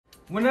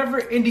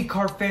Whenever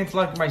IndyCar fans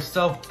like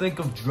myself think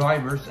of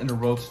drivers in the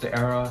Roadster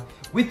era,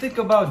 we think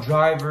about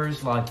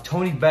drivers like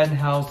Tony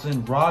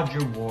Benhausen,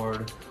 Roger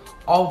Ward,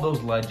 all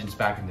those legends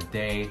back in the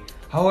day.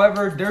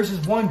 However, there's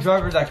just one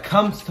driver that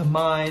comes to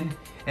mind,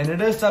 and in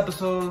this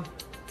episode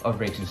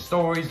of Racing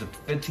Stories, the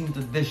 15th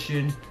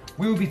edition,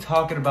 we will be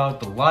talking about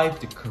the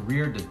life, the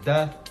career, the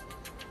death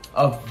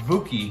of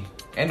Vuki,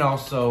 and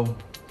also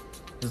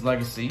his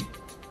legacy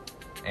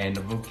and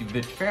the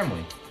Vukovich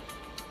family.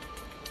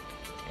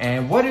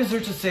 And what is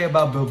there to say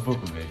about Bill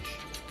Vukovich?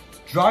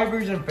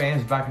 Drivers and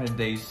fans back in the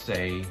day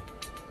say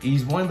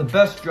he's one of the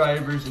best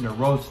drivers in the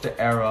Roadster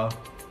era.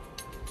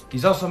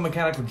 He's also a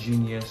mechanical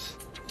genius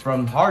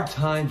from hard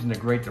times in the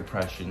Great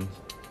Depression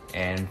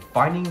and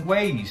finding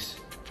ways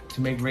to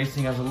make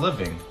racing as a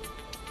living.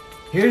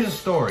 Here's a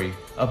story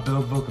of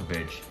Bill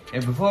Vukovich.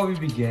 And before we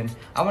begin,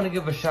 I want to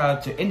give a shout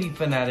out to Indy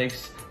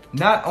Fanatics,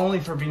 not only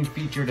for being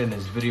featured in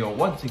this video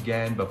once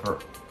again, but for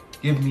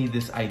giving me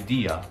this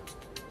idea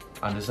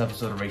on this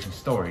episode of Racing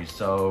Stories.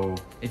 So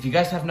if you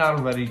guys have not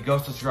already, go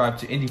subscribe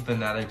to Indy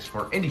Fanatics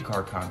for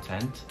IndyCar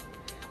content.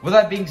 With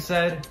that being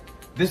said,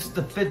 this is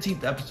the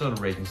 15th episode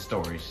of Racing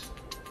Stories.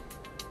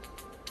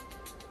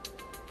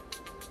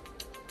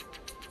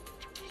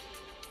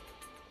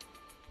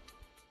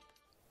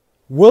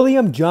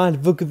 William John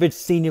Vukovich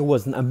Sr.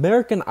 was an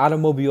American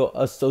Automobile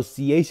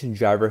Association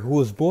driver who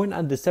was born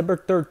on December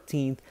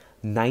 13,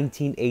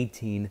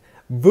 1918.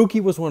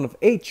 Vuki was one of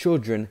 8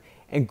 children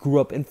and grew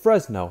up in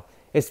Fresno.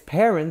 His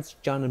parents,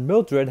 John and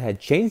Mildred,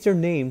 had changed their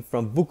name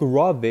from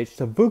Vukovich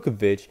to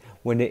Vukovich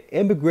when they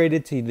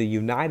immigrated to the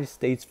United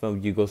States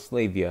from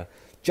Yugoslavia.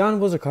 John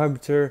was a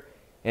carpenter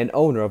and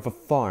owner of a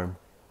farm.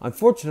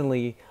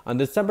 Unfortunately, on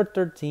December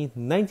 13,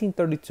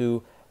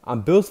 1932,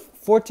 on Bill's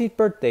 14th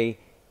birthday,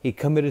 he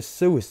committed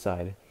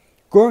suicide.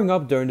 Growing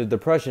up during the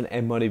Depression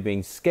and money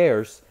being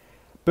scarce,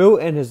 Bill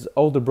and his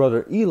older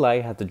brother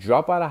Eli had to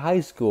drop out of high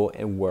school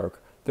and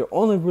work. Their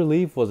only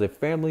relief was a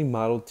family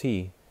Model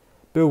T.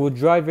 Bill would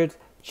drive it,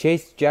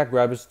 chase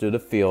jackrabbits through the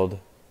field.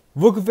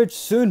 Vukovich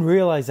soon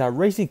realized that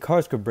racing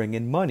cars could bring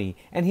in money,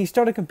 and he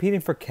started competing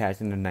for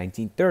cash in the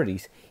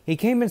 1930s. He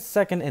came in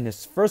second in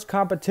his first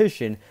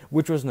competition,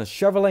 which was in a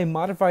Chevrolet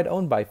modified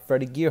owned by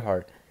Freddie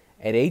Gearhart.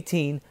 At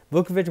 18,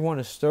 Vukovich won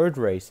his third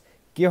race.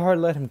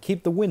 Gearhart let him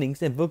keep the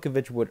winnings, and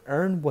Vukovich would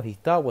earn what he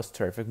thought was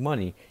terrific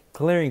money,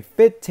 clearing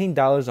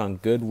 $15 on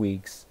good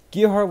weeks.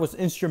 Gearhart was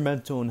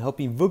instrumental in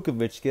helping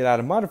Vukovich get out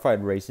of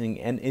modified racing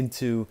and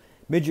into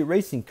midget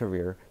racing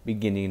career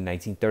beginning in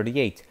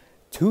 1938.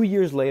 2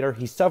 years later,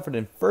 he suffered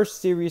his first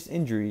serious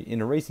injury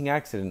in a racing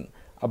accident,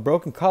 a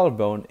broken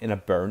collarbone and a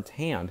burnt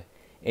hand.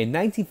 In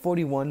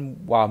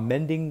 1941, while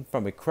mending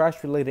from a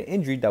crash-related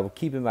injury that would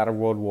keep him out of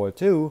World War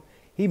II,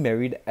 he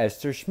married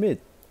Esther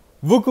Schmidt.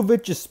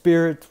 Vukovich's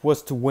spirit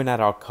was to win at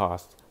all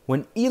costs.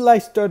 When Eli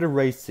started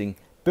racing,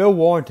 Bill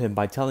warned him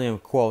by telling him,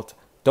 quote,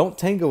 "Don't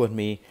tangle with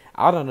me.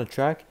 Out on the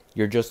track,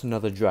 you're just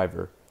another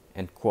driver."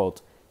 End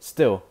quote.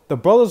 Still, the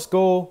brothers'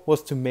 goal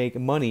was to make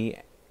money,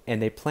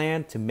 and they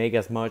planned to make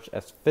as much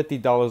as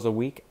 $50 a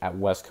week at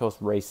West Coast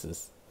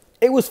races.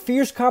 It was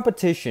fierce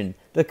competition,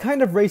 the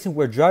kind of racing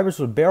where drivers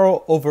would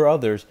barrel over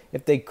others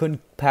if they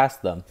couldn't pass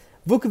them.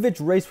 Vukovich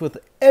raced with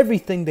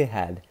everything they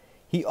had.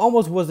 He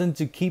almost was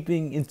into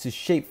keeping into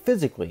shape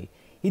physically.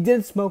 He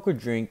didn't smoke or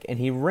drink, and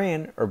he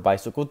ran or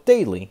bicycled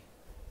daily.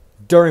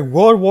 During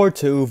World War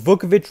II,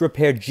 Vukovich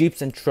repaired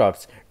Jeeps and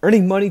trucks,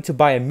 earning money to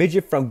buy a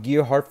midget from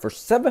Gearhart for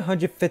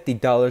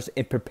 $750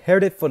 and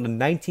prepared it for the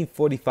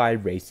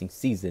 1945 racing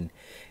season.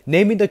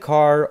 Naming the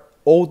car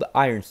Old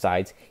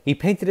Ironsides, he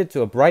painted it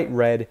to a bright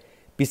red.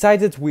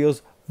 Besides its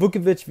wheels,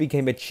 Vukovich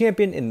became a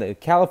champion in the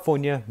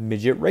California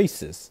midget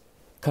races.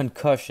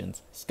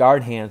 Concussions,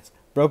 scarred hands,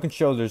 broken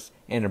shoulders,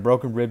 and a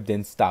broken rib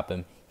didn't stop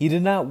him. He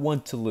did not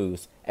want to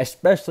lose,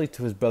 especially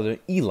to his brother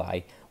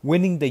Eli,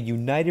 winning the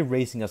United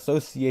Racing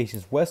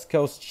Association's West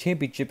Coast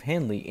Championship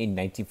handily in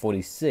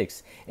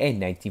 1946 and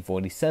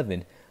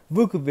 1947.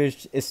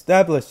 Vukovich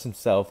established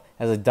himself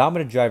as a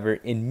dominant driver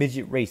in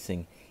midget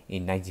racing.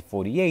 In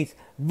 1948,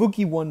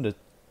 Vuki won the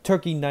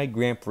Turkey Night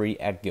Grand Prix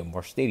at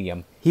Gilmore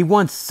Stadium. He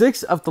won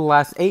 6 of the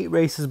last 8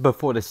 races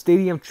before the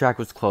stadium track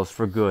was closed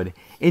for good.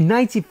 In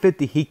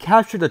 1950, he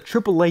captured the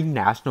AAA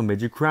National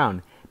Midget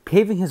Crown,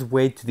 paving his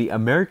way to the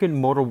American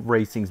Motor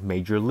Racing's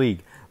Major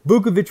League.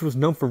 Vukovich was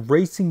known for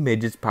racing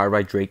midgets powered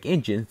by Drake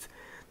engines.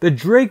 The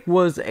Drake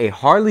was a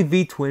Harley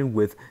V-twin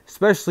with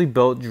specially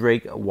built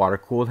Drake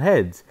water-cooled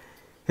heads.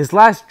 His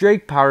last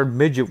Drake-powered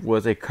midget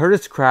was a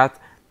Curtis Craft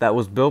that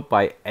was built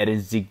by Ed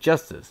and Zeke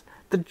Justice,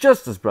 the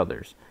Justice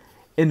brothers,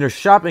 in their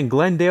shop in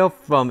Glendale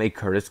from a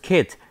Curtis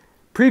kit.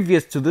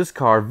 Previous to this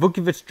car,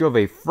 Vukovich drove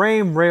a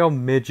frame rail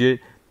midget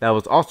that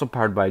was also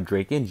powered by a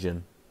Drake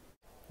engine.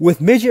 With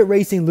midget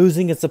racing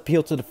losing its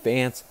appeal to the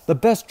fans, the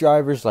best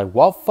drivers like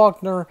Walt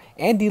Faulkner,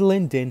 Andy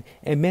Linden,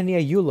 and Manny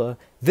Ayula,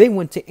 they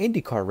went to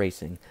IndyCar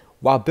racing.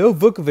 While Bill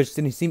Vukovich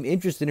didn't seem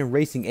interested in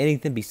racing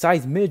anything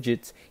besides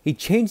midgets, he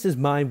changed his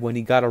mind when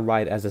he got a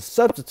ride as a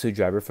substitute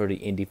driver for the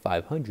Indy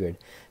 500.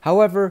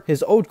 However,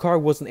 his old car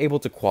wasn't able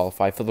to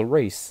qualify for the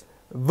race.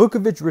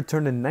 Vukovich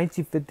returned in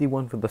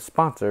 1951 with a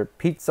sponsor,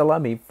 Pete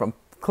Salemi from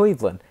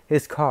Cleveland.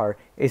 His car,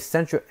 a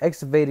Central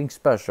Excavating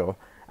Special.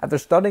 After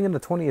starting in the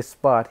 20th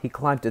spot, he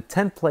climbed to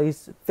 10th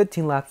place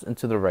 15 laps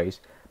into the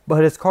race,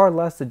 but his car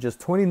lasted just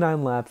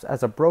 29 laps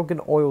as a broken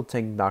oil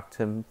tank knocked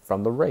him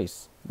from the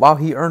race. While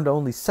he earned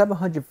only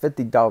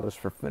 $750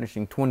 for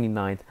finishing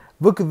 29th,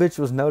 Vukovich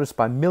was noticed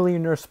by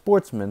millionaire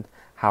sportsman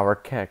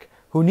Howard Keck,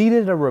 who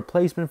needed a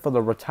replacement for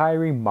the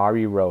retiring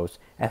Maury Rose,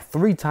 a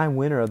three-time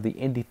winner of the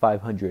Indy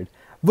 500.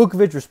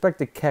 Vukovich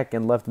respected Keck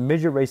and left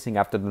midget racing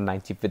after the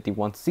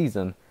 1951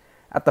 season.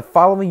 At the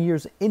following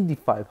year's Indy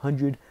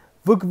 500,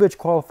 Vukovich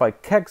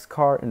qualified Keck's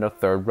car in the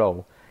third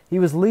row. He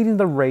was leading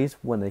the race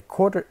when a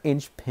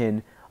quarter-inch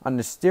pin on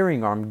the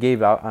steering arm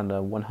gave out on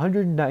the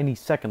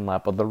 192nd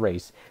lap of the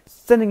race,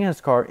 sending his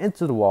car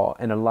into the wall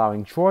and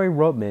allowing Troy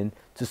Ruttman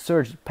to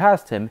surge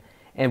past him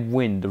and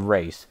win the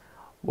race.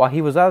 While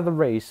he was out of the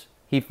race,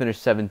 he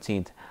finished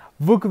 17th.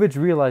 Vukovich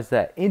realized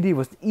that Indy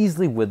was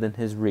easily within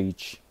his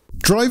reach.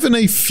 Driving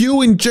a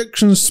fuel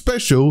injection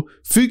special,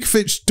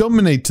 Vukovich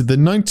dominated the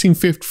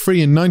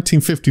 1953 and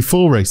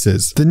 1954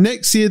 races. The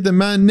next year, the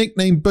man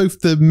nicknamed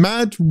both the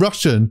Mad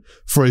Russian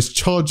for his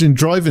charging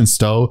driving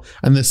style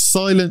and the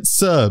Silent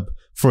Serb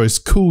for his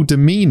cool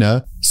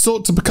demeanor,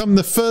 sought to become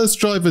the first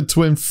driver to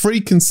win 3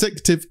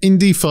 consecutive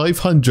Indy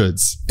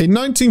 500s. In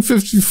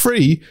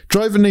 1953,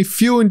 driving a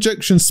fuel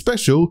injection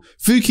special,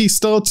 Vuki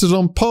started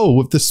on pole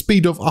with the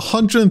speed of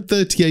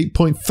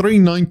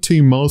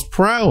 138.392 miles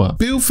per hour.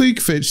 Bill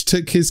Vukovich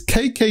took his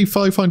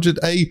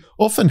KK500A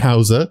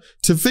Offenhauser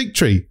to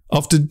victory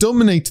after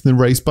dominating the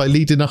race by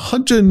leading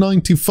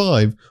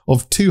 195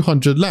 of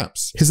 200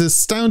 laps. His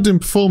astounding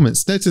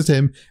performance netted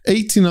him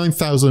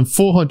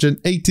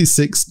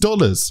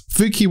 $89,486.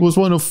 Vuki was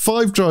one of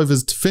 5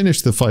 drivers to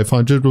finish the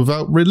 500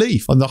 without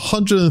relief on the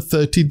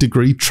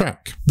 130-degree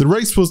track. The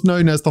race was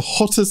known as the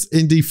hottest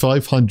Indy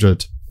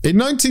 500. In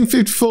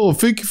 1954,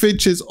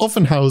 Vukovich's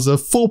Offenhauser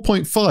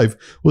 4.5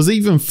 was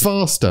even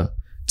faster.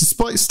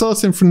 Despite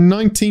starting from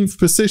 19th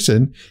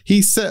position,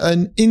 he set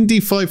an Indy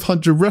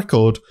 500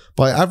 record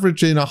by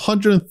averaging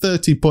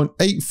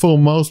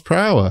 130.84 miles per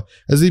hour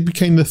as he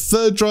became the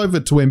 3rd driver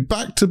to win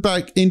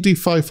back-to-back Indy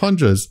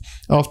 500s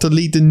after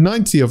leading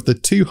 90 of the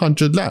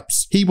 200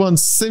 laps. He won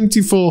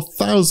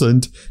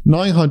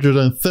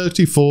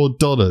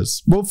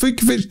 $74,934. While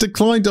Vukovich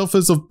declined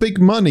offers of big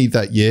money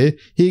that year,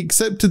 he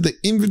accepted the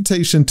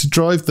invitation to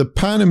drive the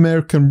Pan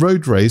American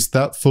Road Race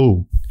that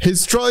fall.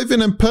 His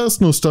driving and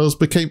personal styles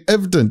became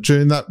evident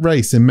during that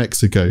race in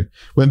Mexico,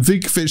 when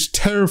Vukovich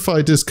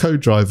terrified his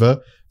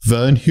co-driver,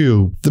 Vern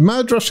Huell. The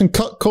Mad Russian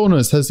cut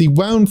corners as he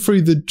wound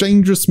through the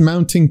dangerous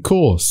mountain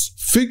course.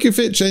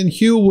 Vukovich and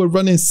Huell were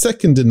running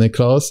second in their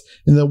class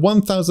in the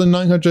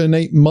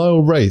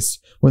 1,908-mile race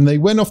when they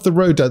went off the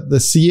road at the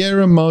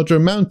Sierra Madre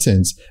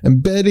Mountains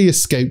and barely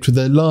escaped with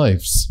their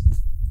lives.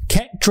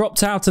 Keck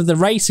dropped out of the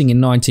racing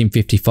in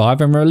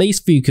 1955 and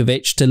released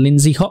Vukovich to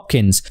Lindsey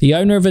Hopkins, the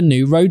owner of a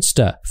new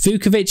Roadster.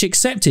 Vukovich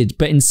accepted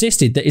but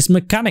insisted that his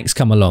mechanics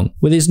come along.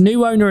 With his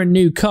new owner and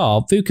new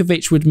car,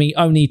 Vukovich would meet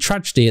only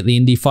tragedy at the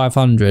Indy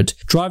 500.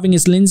 Driving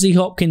his Lindsey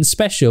Hopkins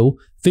special,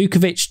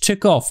 Vukovich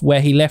took off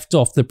where he left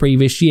off the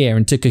previous year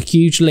and took a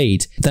huge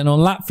lead. Then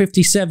on lap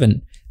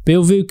 57,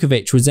 Bill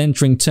Vukovich was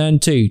entering turn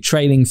 2,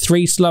 trailing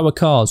 3 slower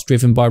cars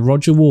driven by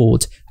Roger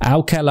Ward,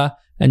 Al Keller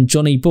and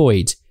Johnny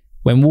Boyd,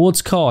 when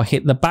Ward's car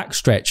hit the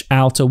backstretch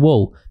outer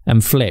wall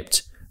and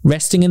flipped,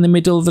 resting in the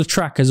middle of the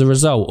track as a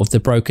result of the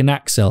broken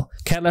axle.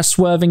 Keller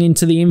swerving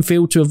into the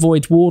infield to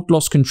avoid Ward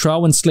lost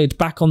control and slid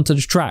back onto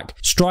the track,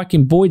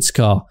 striking Boyd's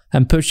car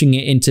and pushing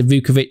it into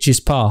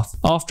Vukovich's path.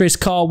 After his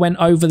car went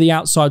over the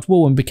outside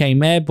wall and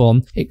became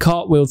airborne, it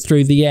cartwheeled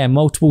through the air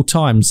multiple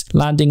times,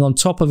 landing on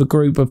top of a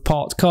group of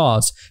parked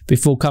cars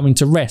before coming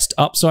to rest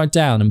upside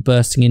down and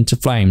bursting into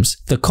flames.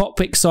 The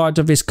cockpit side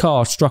of his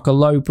car struck a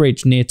low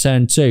bridge near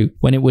turn 2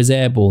 when it was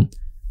airborne.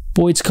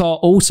 Boyd's car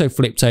also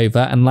flipped over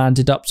and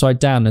landed upside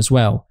down as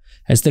well.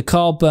 As the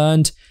car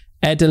burned,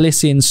 Ed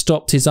Elysian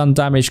stopped his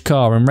undamaged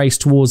car and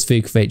raced towards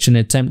Vukovich in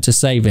an attempt to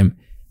save him.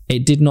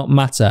 It did not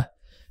matter.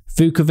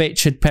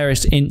 Vukovich had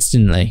perished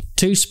instantly.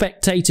 2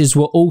 spectators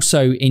were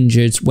also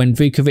injured when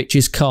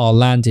Vukovich's car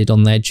landed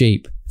on their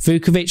Jeep.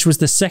 Vukovich was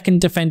the 2nd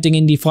defending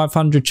Indy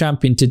 500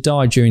 champion to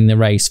die during the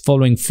race,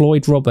 following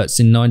Floyd Roberts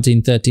in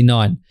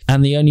 1939,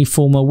 and the only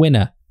former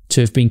winner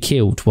to have been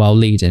killed while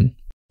leading.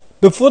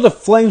 Before the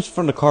flames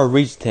from the car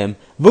reached him,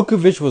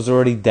 Vukovich was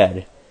already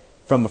dead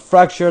from a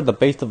fracture at the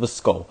base of his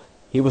skull.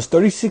 He was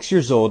 36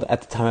 years old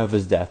at the time of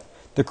his death.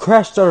 The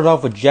crash started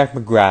off with Jack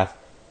McGrath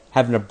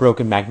having a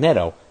broken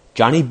magneto.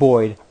 Johnny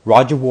Boyd,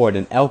 Roger Ward,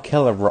 and Al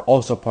Keller were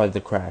also part of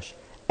the crash.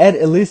 Ed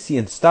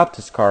Elysian stopped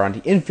his car on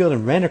the infield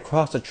and ran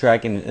across the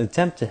track in an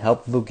attempt to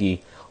help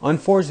Vuki.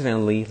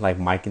 Unfortunately, like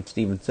Mike and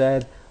Steven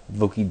said,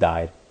 Vuki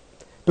died.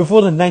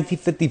 Before the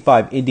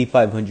 1955 Indy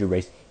 500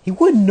 race, he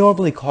wouldn't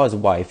normally call his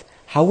wife.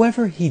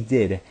 However, he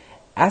did,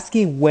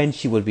 asking when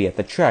she would be at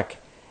the track.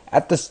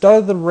 At the start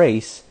of the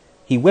race,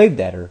 he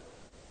waved at her.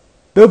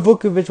 Bill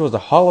Vukovich was a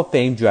Hall of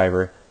Fame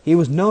driver. He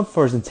was known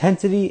for his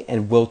intensity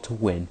and will to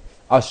win.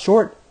 A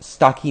short,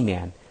 stocky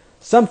man.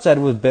 Some said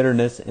with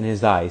bitterness in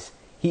his eyes.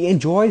 He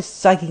enjoys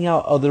psyching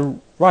out other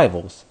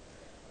rivals.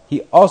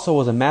 He also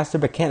was a master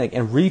mechanic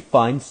and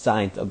refined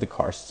science of the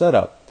car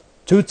setup.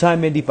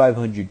 Two-time Indy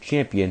 500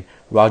 champion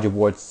Roger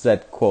Ward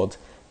said, quote,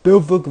 "Bill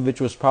Vukovich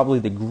was probably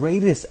the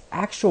greatest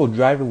actual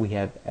driver we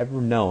have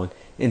ever known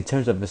in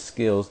terms of his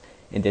skills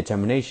and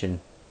determination."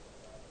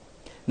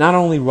 Not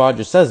only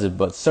Roger says it,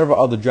 but several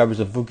other drivers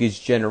of Vuki's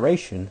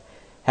generation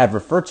have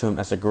referred to him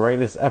as the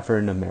greatest ever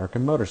in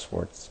American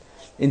motorsports.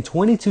 In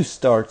 22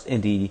 starts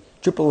in the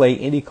AAA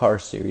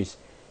IndyCar Series,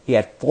 he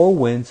had 4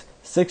 wins,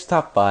 6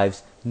 top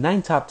 5s,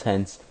 9 top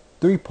 10s,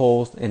 3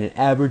 poles, and an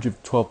average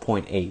of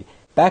 12.8.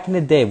 Back in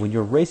the day when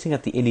you're racing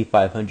at the Indy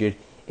 500,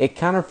 it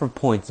counted for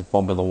points in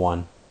Formula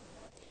 1.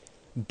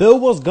 Bill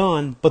was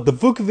gone, but the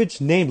Vukovich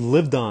name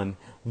lived on.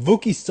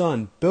 Vuki's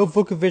son, Bill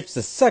Vukovich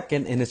II,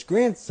 and his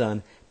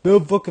grandson, Bill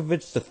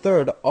Vukovich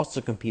III, also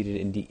competed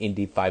in the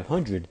Indy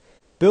 500.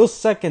 Bill's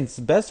second's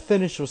best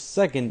finish was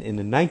second in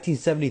the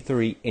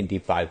 1973 Indy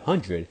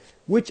 500,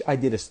 which I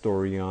did a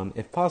story on.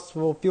 If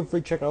possible, feel free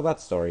to check out that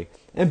story.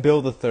 And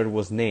Bill III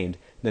was named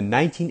the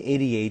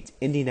 1988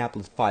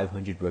 Indianapolis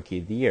 500 Rookie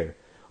of the Year.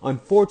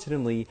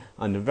 Unfortunately,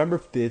 on November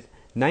 5th,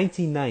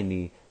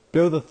 1990,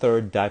 Bill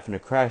III died from a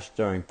crash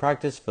during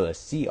practice for the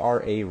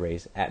CRA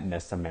race at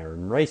Mesa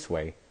Marin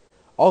Raceway.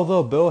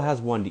 Although Bill has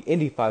won the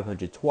Indy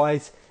 500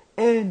 twice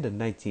and the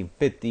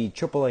 1950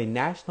 AAA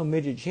National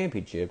Midget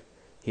Championship,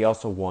 he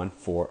also won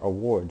 4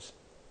 awards.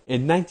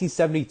 In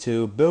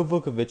 1972, Bill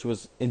Vukovich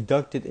was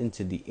inducted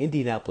into the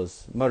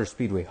Indianapolis Motor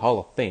Speedway Hall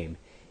of Fame.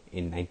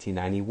 In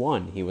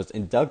 1991, he was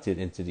inducted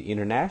into the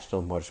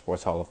International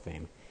Motorsports Hall of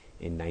Fame.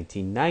 In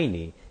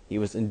 1990, he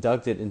was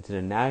inducted into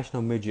the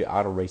National Midget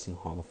Auto Racing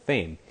Hall of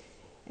Fame.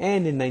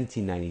 And in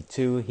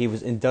 1992, he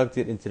was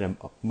inducted into the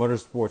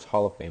Motorsports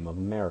Hall of Fame of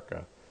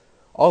America.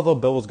 Although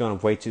Bill was gone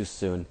way too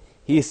soon,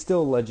 he is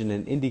still a legend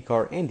in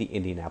IndyCar and the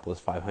Indianapolis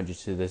 500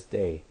 to this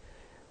day.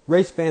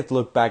 Race fans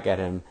look back at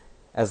him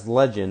as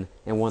legend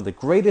and one of the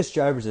greatest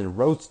drivers in the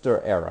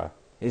Roadster Era.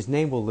 His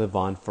name will live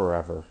on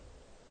forever.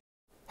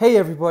 Hey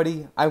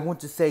everybody, I want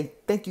to say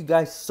thank you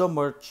guys so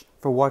much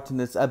for watching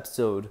this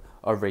episode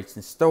of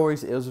Racing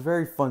Stories. It was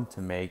very fun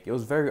to make. It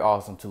was very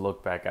awesome to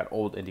look back at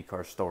old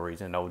IndyCar stories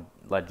and old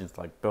legends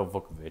like Bill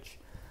Vukovich.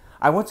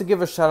 I want to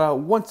give a shout out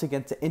once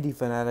again to Indy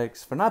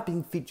Fanatics for not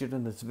being featured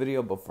in this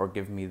video but for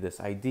giving me this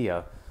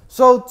idea.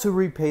 So to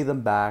repay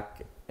them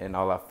back and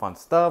all that fun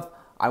stuff,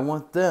 I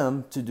want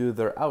them to do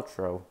their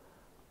outro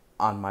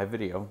on my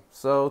video.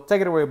 So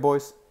take it away,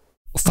 boys.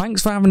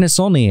 Thanks for having us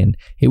on, Ian.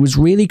 It was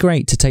really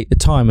great to take the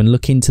time and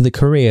look into the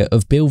career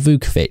of Bill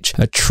Vukovich,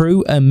 a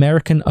true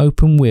American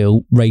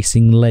open-wheel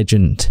racing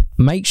legend.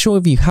 Make sure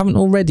if you haven't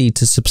already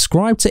to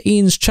subscribe to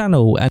Ian's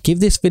channel and give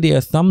this video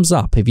a thumbs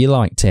up if you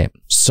liked it.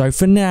 So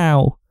for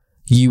now,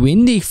 you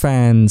Indy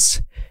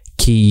fans,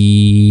 keep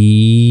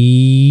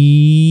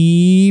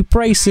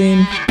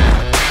racing.